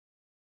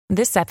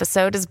This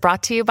episode is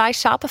brought to you by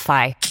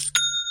Shopify.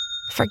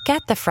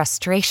 Forget the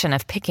frustration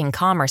of picking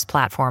commerce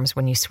platforms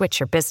when you switch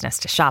your business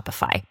to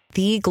Shopify,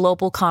 the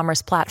global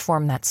commerce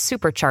platform that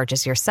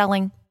supercharges your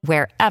selling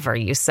wherever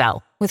you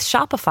sell. With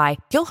Shopify,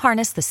 you'll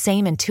harness the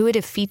same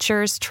intuitive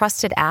features,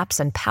 trusted apps,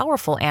 and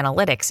powerful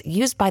analytics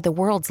used by the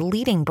world's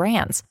leading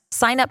brands.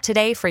 Sign up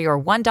today for your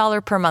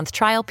 $1 per month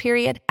trial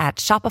period at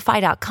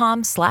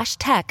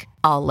shopify.com/tech,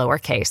 all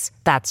lowercase.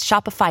 That's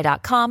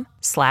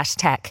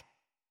shopify.com/tech.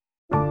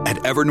 At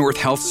Evernorth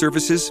Health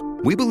Services,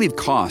 we believe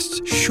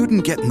costs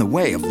shouldn't get in the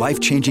way of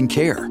life-changing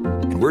care,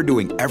 and we're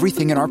doing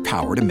everything in our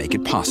power to make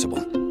it possible.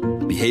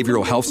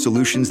 Behavioral health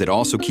solutions that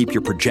also keep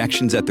your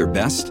projections at their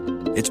best?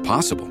 It's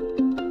possible.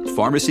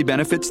 Pharmacy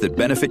benefits that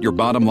benefit your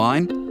bottom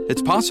line?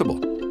 It's possible.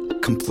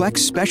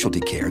 Complex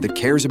specialty care that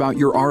cares about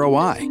your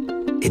ROI?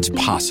 It's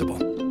possible.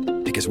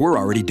 Because we're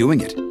already doing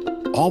it.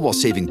 All while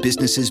saving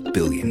businesses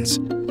billions.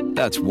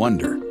 That's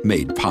Wonder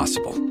made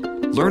possible.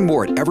 Learn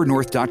more at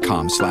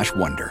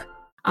evernorth.com/wonder.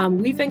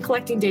 We've been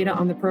collecting data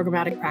on the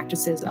programmatic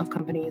practices of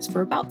companies for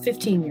about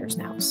 15 years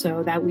now.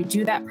 So that we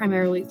do that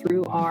primarily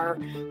through our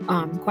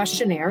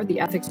questionnaire,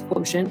 the Ethics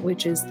Quotient,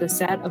 which is the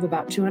set of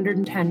about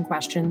 210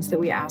 questions that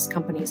we ask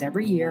companies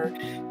every year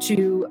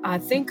to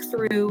think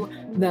through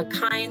the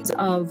kinds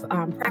of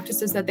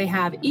practices that they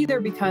have,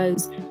 either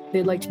because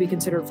they'd like to be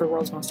considered for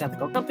world's most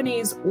ethical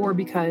companies or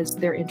because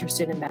they're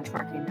interested in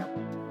benchmarking their.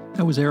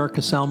 That was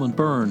Erica Salmon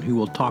Byrne, who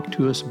will talk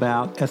to us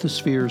about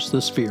Ethisphere's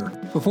The Sphere.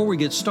 Before we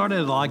get started,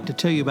 I'd like to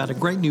tell you about a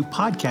great new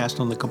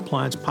podcast on the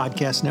Compliance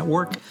Podcast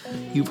Network.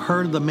 You've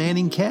heard of the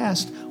Manning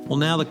Cast. Well,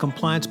 now the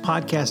Compliance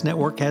Podcast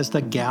Network has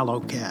the Gallo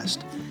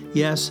Cast.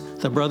 Yes,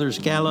 the brothers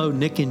Gallo,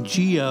 Nick and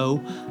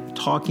Gio,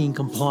 talking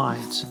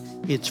compliance.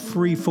 It's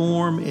free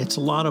form. It's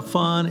a lot of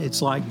fun.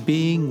 It's like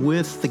being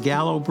with the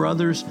Gallo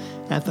brothers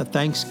at the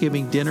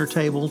Thanksgiving dinner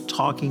table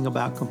talking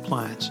about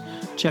compliance.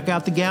 Check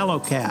out the Gallo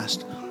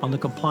Cast on the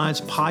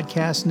Compliance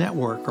Podcast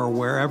Network or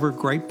wherever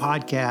great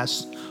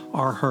podcasts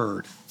are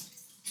heard.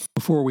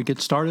 Before we get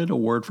started, a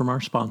word from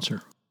our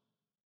sponsor.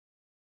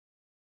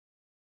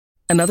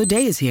 Another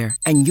day is here,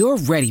 and you're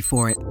ready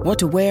for it. What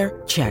to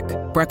wear? Check.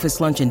 Breakfast,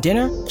 lunch, and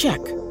dinner?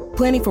 Check.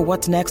 Planning for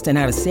what's next and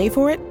how to save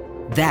for it?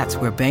 That's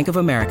where Bank of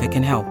America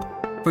can help.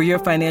 For your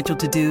financial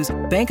to-dos,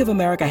 Bank of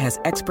America has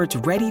experts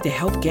ready to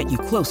help get you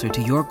closer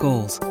to your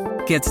goals.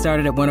 Get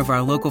started at one of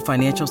our local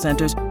financial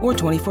centers or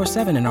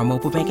 24/7 in our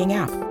mobile banking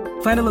app.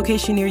 Find a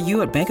location near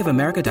you at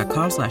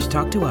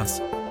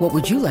bankofamerica.com/talktous. What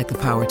would you like the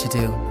power to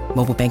do?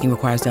 Mobile banking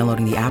requires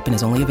downloading the app and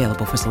is only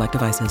available for select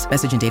devices.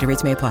 Message and data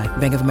rates may apply.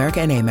 Bank of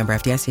America N.A., member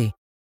FDIC.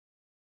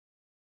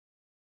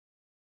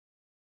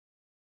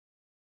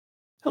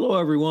 Hello,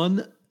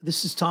 everyone.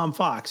 This is Tom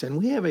Fox, and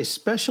we have a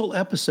special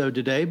episode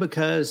today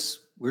because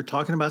we're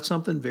talking about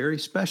something very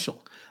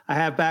special. I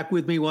have back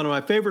with me one of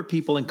my favorite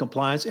people in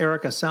compliance,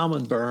 Erica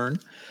Salmon Byrne,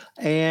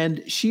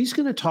 and she's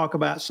going to talk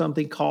about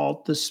something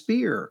called the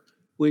Sphere,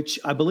 which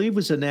I believe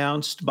was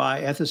announced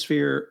by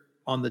Ethisphere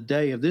on the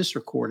day of this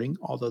recording,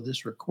 although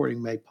this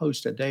recording may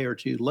post a day or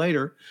two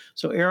later.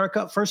 So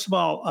Erica, first of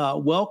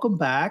all, welcome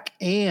back,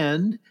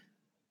 and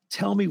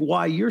tell me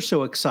why you're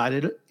so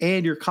excited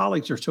and your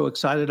colleagues are so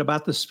excited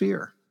about the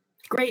Sphere.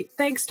 Great.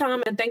 Thanks,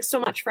 Tom. And thanks so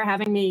much for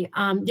having me.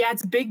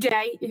 It's a big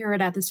day here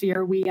at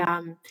Ethisphere. We,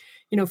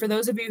 for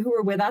those of you who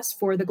were with us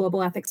for the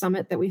Global Ethics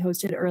Summit that we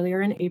hosted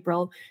earlier in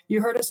April,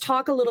 you heard us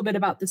talk a little bit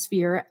about the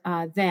Sphere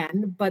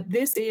then, but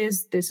this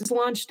is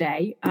launch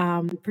day,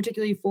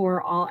 particularly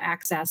for all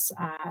access,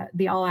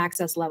 the all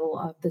access level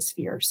of the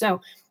Sphere. So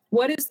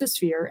what is the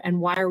Sphere and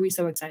why are we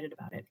so excited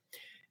about it?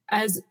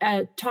 As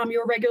Tom,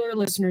 your regular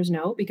listeners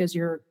know, because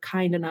you're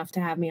kind enough to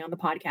have me on the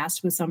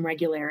podcast with some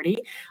regularity,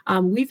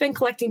 we've been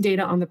collecting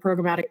data on the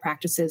programmatic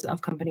practices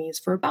of companies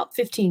for about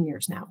 15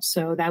 years now.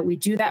 So that we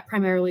do that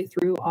primarily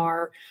through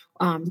our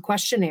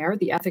questionnaire,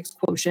 the Ethics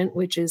Quotient,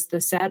 which is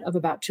the set of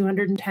about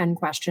 210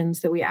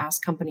 questions that we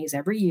ask companies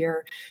every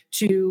year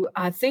to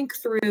think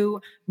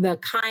through the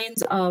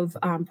kinds of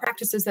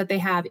practices that they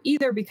have,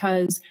 either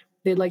because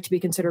they'd like to be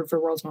considered for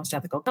world's most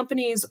ethical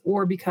companies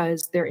or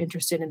because they're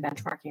interested in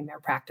benchmarking their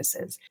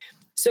practices.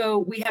 So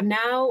we have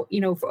now,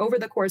 for over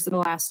the course of the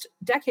last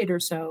decade or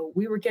so,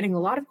 we were getting a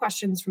lot of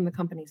questions from the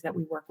companies that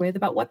we work with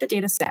about what the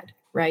data said,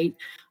 right?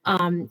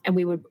 And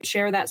we would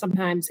share that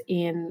sometimes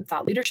in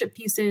thought leadership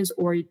pieces,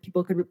 or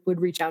people would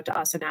reach out to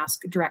us and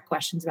ask direct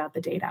questions about the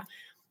data.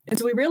 And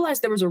so we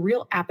realized there was a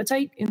real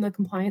appetite in the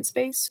compliance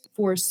space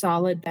for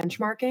solid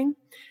benchmarking.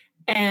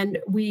 And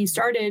we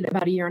started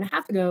about a year and a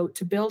half ago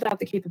to build out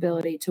the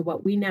capability to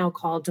what we now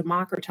call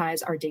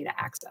democratize our data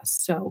access.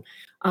 So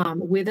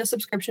with a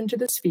subscription to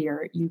the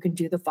Sphere, you can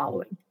do the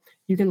following.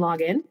 You can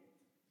log in.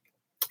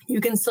 You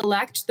can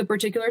select the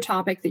particular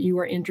topic that you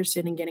are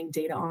interested in getting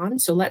data on.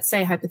 So let's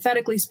say,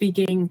 hypothetically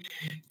speaking,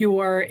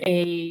 you're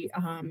a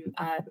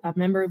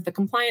member of the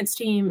compliance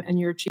team and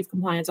your chief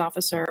compliance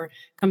officer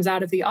comes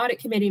out of the audit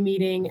committee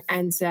meeting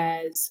and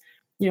says,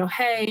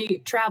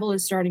 hey, travel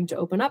is starting to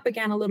open up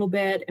again a little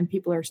bit and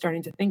people are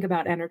starting to think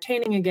about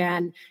entertaining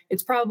again.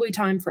 It's probably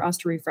time for us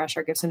to refresh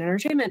our gifts and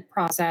entertainment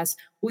process.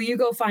 Will you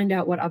go find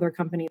out what other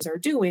companies are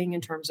doing in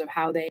terms of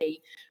how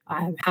they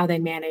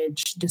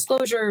manage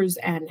disclosures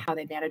and how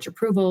they manage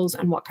approvals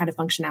and what kind of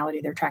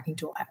functionality their tracking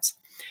tool has?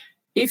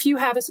 If you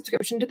have a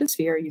subscription to the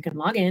Sphere, you can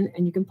log in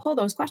and you can pull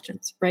those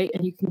questions, right?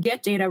 And you can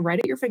get data right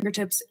at your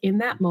fingertips in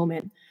that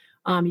moment.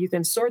 You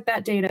can sort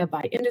that data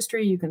by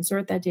industry, you can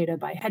sort that data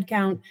by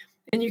headcount,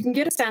 and you can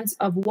get a sense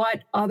of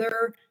what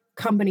other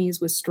companies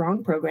with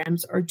strong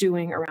programs are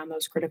doing around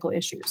those critical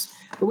issues.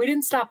 But we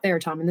didn't stop there,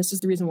 Tom, and this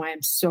is the reason why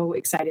I'm so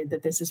excited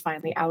that this is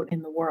finally out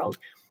in the world.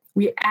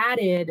 We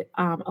added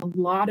a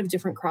lot of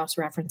different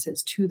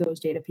cross-references to those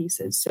data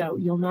pieces. So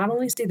you'll not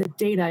only see the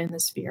data in the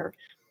Sphere,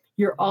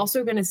 you're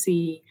also going to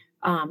see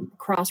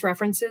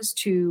cross-references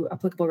to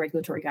applicable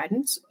regulatory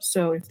guidance.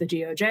 So if the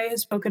DOJ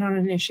has spoken on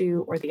an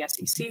issue or the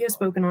SEC has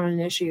spoken on an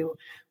issue,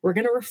 we're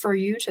going to refer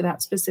you to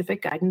that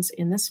specific guidance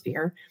in the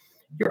Sphere.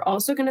 You're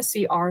also going to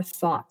see our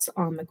thoughts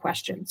on the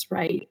questions,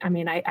 right? I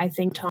mean, I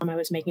think, Tom, I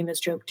was making this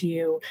joke to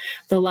you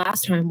the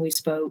last time we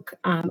spoke.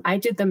 I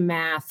did the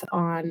math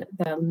on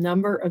the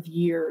number of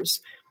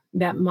years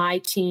that my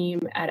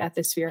team at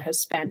Ethisphere has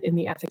spent in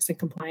the ethics and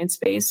compliance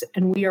space,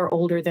 and we are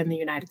older than the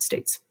United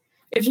States,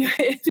 if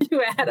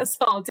you add us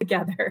all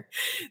together.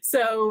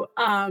 So,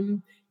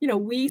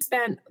 we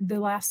spent the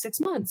last 6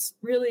 months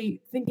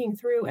really thinking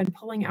through and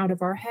pulling out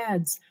of our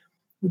heads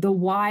the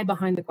why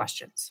behind the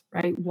questions,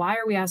 right? Why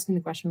are we asking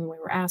the question the way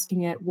we're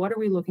asking it? What are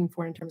we looking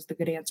for in terms of the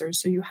good answers?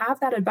 So you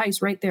have that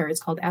advice right there.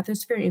 It's called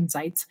Ethisphere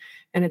Insights,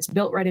 and it's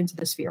built right into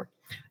the Sphere.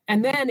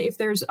 And then if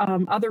there's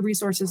other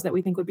resources that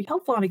we think would be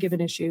helpful on a given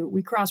issue,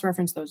 we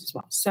cross-reference those as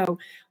well. So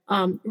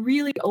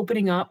really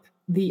opening up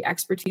the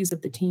expertise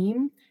of the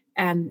team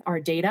and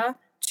our data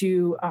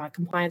to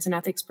compliance and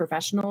ethics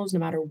professionals, no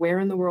matter where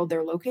in the world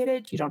they're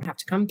located. You don't have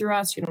to come through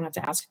us. You don't have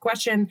to ask a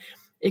question.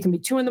 It can be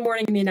 2 a.m.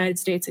 in the United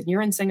States and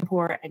you're in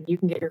Singapore and you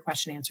can get your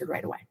question answered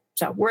right away.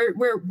 So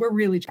we're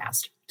really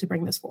jazzed to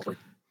bring this forward.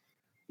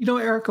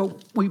 Erica,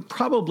 we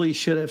probably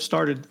should have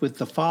started with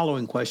the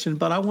following question,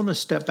 but I want to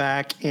step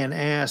back and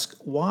ask,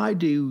 why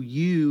do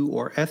you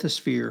or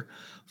Ethisphere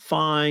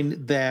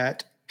find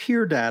that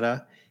peer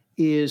data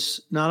is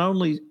not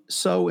only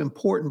so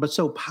important, but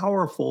so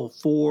powerful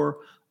for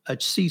a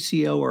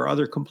CCO or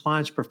other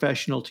compliance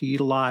professional to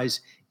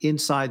utilize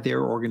inside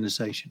their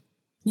organization?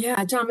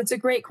 Yeah, Tom, it's a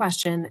great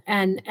question,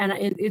 and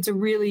it's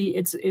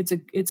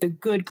a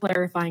good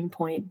clarifying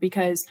point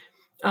because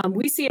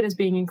we see it as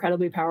being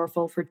incredibly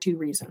powerful for 2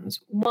 reasons.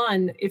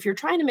 One, if you're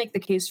trying to make the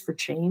case for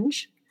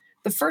change,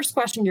 the first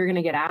question you're going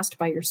to get asked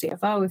by your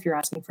CFO if you're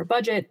asking for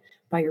budget,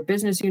 by your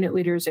business unit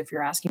leaders if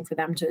you're asking for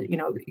them to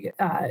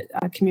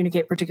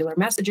communicate particular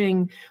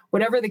messaging,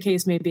 whatever the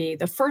case may be,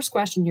 the first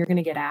question you're going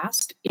to get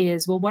asked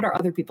is, well, what are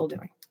other people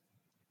doing?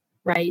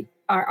 Right?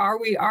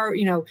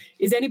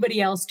 Is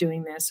anybody else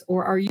doing this?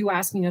 Or are you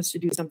asking us to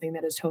do something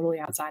that is totally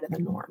outside of the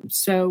norm?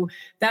 So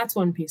that's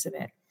one piece of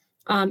it.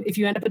 If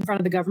you end up in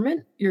front of the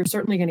government, you're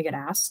certainly going to get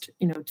asked,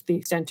 to the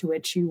extent to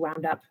which you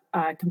wound up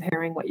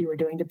comparing what you were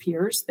doing to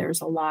peers.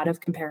 There's a lot of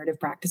comparative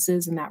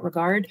practices in that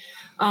regard.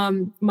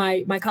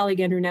 My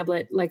colleague, Andrew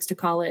Neblett, likes to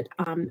call it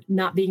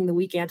not being the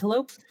weak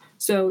antelope.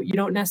 So you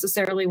don't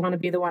necessarily want to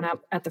be the one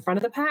out at the front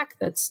of the pack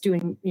that's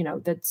doing,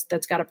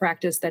 that's got a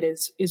practice that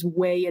is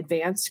way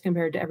advanced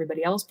compared to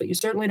everybody else, but you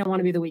certainly don't want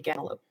to be the weak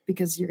antelope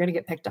because you're going to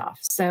get picked off.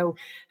 So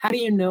how do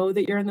you know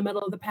that you're in the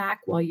middle of the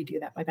pack? Well, you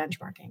do that by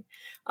benchmarking.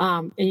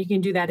 And you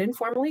can do that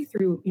informally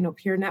through,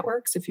 peer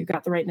networks if you've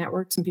got the right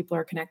networks and people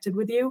are connected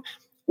with you,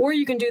 or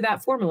you can do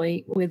that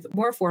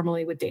more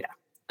formally with data.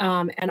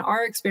 And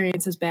our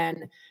experience has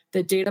been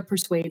that data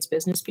persuades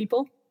business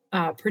people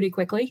pretty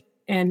quickly.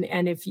 And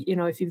if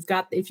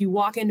you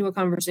walk into a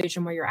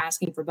conversation where you're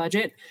asking for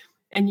budget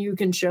and you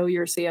can show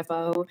your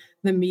CFO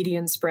the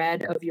median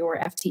spread of your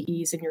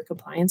FTEs in your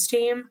compliance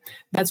team,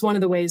 that's one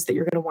of the ways that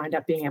you're going to wind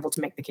up being able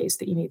to make the case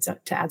that you need to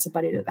add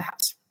somebody to the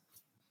house.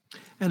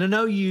 And I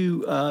know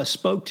you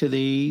spoke to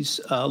these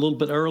a little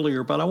bit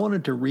earlier, but I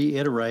wanted to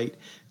reiterate,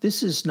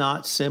 this is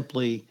not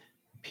simply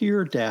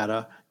peer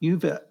data.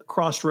 You've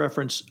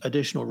cross-referenced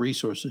additional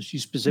resources. You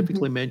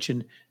specifically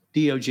mentioned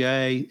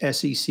DOJ,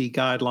 SEC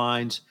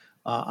guidelines.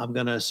 I'm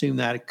going to assume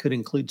that it could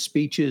include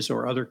speeches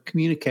or other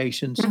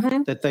communications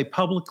that they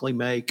publicly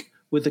make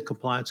with the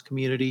compliance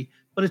community,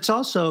 but it's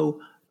also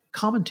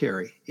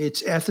commentary.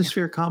 It's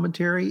Ethisphere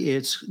commentary.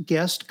 It's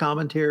guest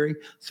commentary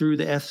through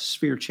the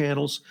Ethisphere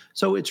channels.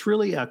 So it's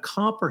really a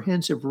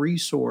comprehensive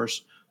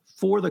resource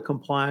for the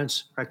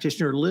compliance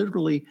practitioner,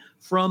 literally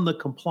from the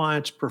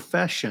compliance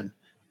profession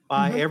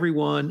by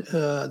everyone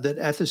that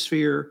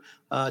Ethisphere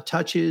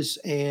touches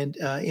and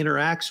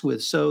interacts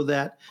with, so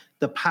that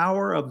the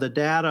power of the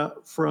data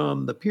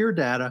from the peer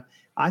data,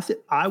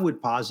 I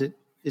would posit,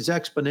 is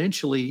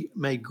exponentially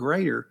made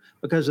greater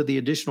because of the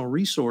additional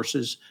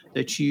resources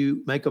that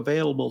you make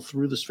available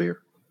through the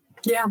Sphere.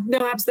 Yeah, no,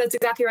 that's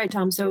exactly right,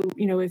 Tom. So,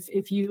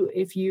 if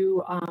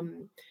you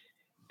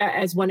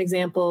as one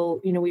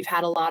example, we've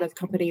had a lot of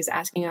companies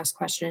asking us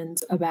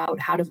questions about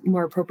how to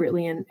more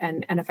appropriately and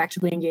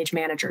effectively engage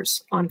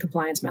managers on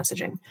compliance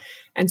messaging.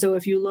 And so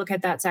if you look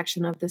at that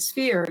section of the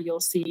sphere, you'll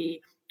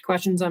see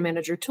questions on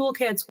manager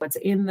toolkits, what's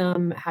in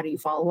them, how do you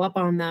follow up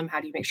on them, how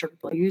do you make sure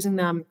people are using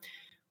them,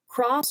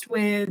 crossed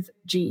with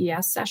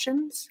GES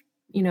sessions.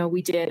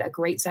 We did a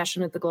great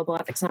session at the Global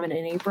Ethics Summit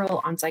in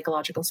April on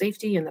psychological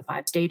safety and the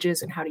 5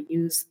 stages and how to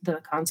use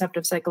the concept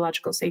of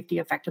psychological safety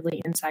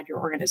effectively inside your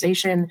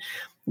organization.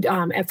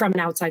 And from an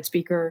outside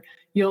speaker,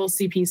 you'll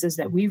see pieces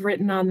that we've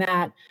written on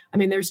that. I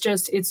mean,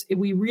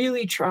 we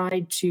really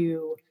tried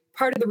to,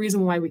 part of the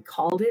reason why we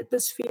called it the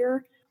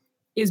Sphere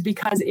is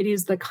because it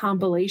is the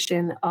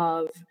compilation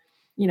of,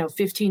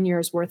 15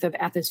 years worth of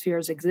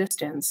Ethisphere's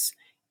existence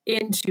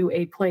into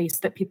a place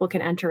that people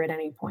can enter at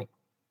any point.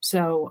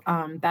 So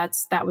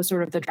that was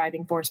sort of the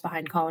driving force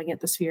behind calling it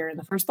the Sphere in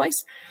the first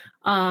place.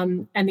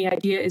 And the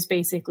idea is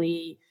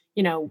basically,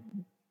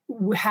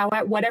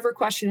 whatever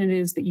question it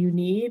is that you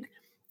need,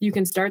 you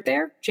can start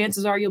there.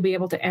 Chances are you'll be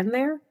able to end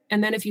there.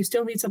 And then if you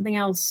still need something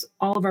else,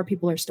 all of our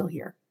people are still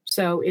here.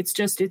 So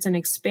it's an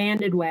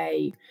expanded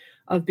way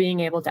of being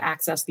able to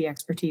access the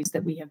expertise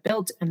that we have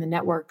built and the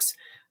networks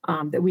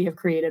that we have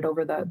created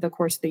over the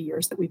course of the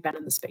years that we've been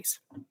in the space.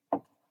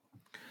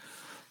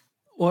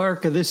 Well,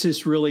 Erica, this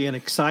is really an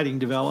exciting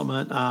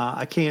development.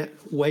 I can't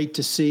wait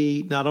to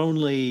see not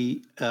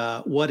only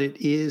what it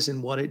is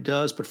and what it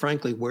does, but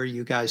frankly, where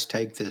you guys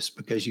take this,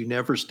 because you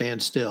never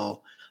stand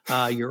still.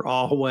 You're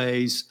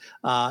always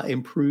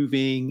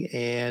improving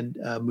and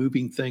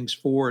moving things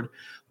forward.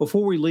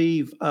 Before we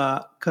leave,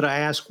 could I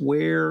ask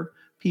where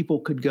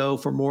people could go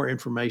for more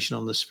information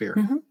on the Sphere?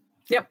 Mm-hmm.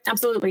 Yep,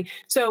 absolutely.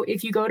 So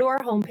if you go to our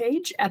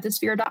homepage,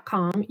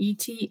 ethisphere.com,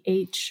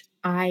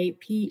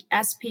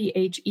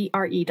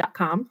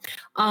 ETHIPSPHERE.com,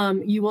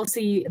 you will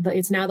see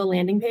it's now the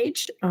landing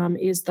page,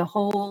 is the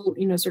whole,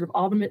 sort of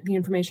all the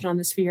information on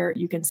the Sphere.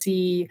 You can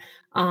see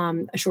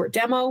a short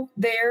demo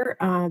there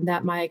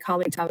that my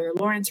colleague Tyler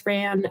Lawrence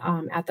ran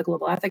at the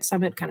Global Ethics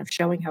Summit, kind of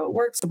showing how it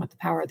works and what the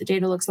power of the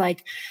data looks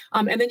like.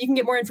 And then you can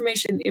get more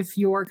information if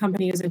your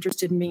company is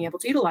interested in being able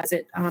to utilize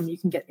it. You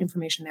can get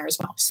information there as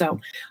well. So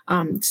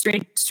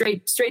straight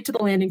to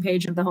the landing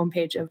page of the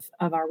homepage of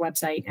our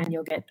website, and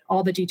you'll get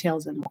all the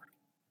details and more.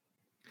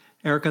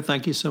 Erica,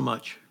 thank you so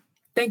much.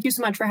 Thank you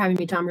so much for having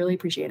me, Tom. Really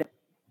appreciate it.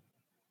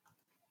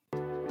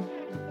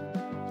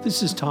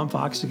 This is Tom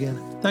Fox again.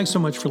 Thanks so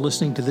much for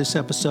listening to this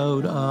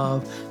episode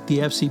of the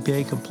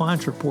FCPA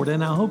Compliance Report,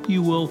 and I hope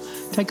you will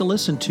take a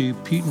listen to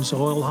Putin's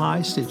Oil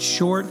Heist. It's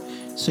short,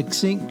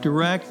 succinct,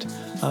 direct,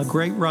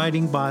 great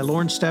writing by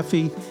Lauren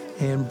Steffi,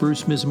 and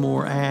Bruce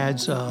Mizmore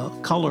adds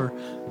color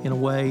in a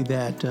way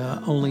that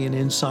only an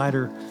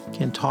insider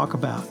can talk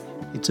about.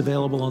 It's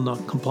available on the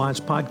Compliance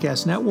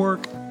Podcast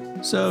Network,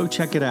 so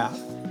check it out.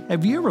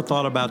 Have you ever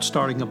thought about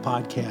starting a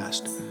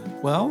podcast?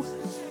 Well,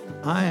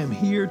 I am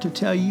here to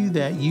tell you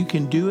that you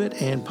can do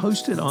it and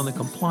post it on the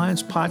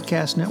Compliance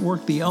Podcast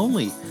Network, the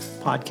only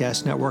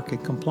podcast network in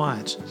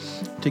compliance.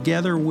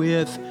 Together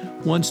with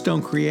One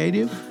Stone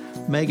Creative,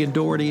 Megan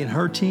Doherty and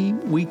her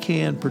team, we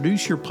can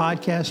produce your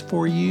podcast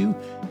for you,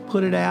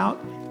 put it out,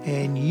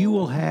 and you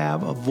will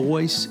have a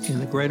voice in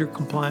the greater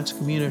compliance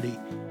community.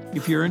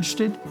 If you're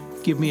interested,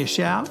 give me a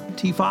shout,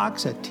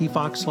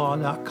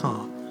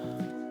 tfox@tfoxlaw.com.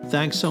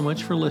 Thanks so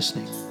much for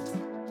listening.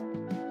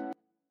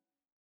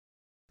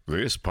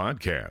 This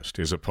podcast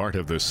is a part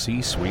of the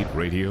C-Suite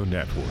Radio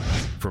Network.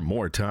 For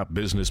more top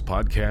business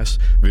podcasts,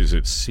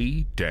 visit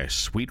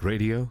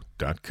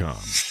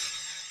c-suiteradio.com.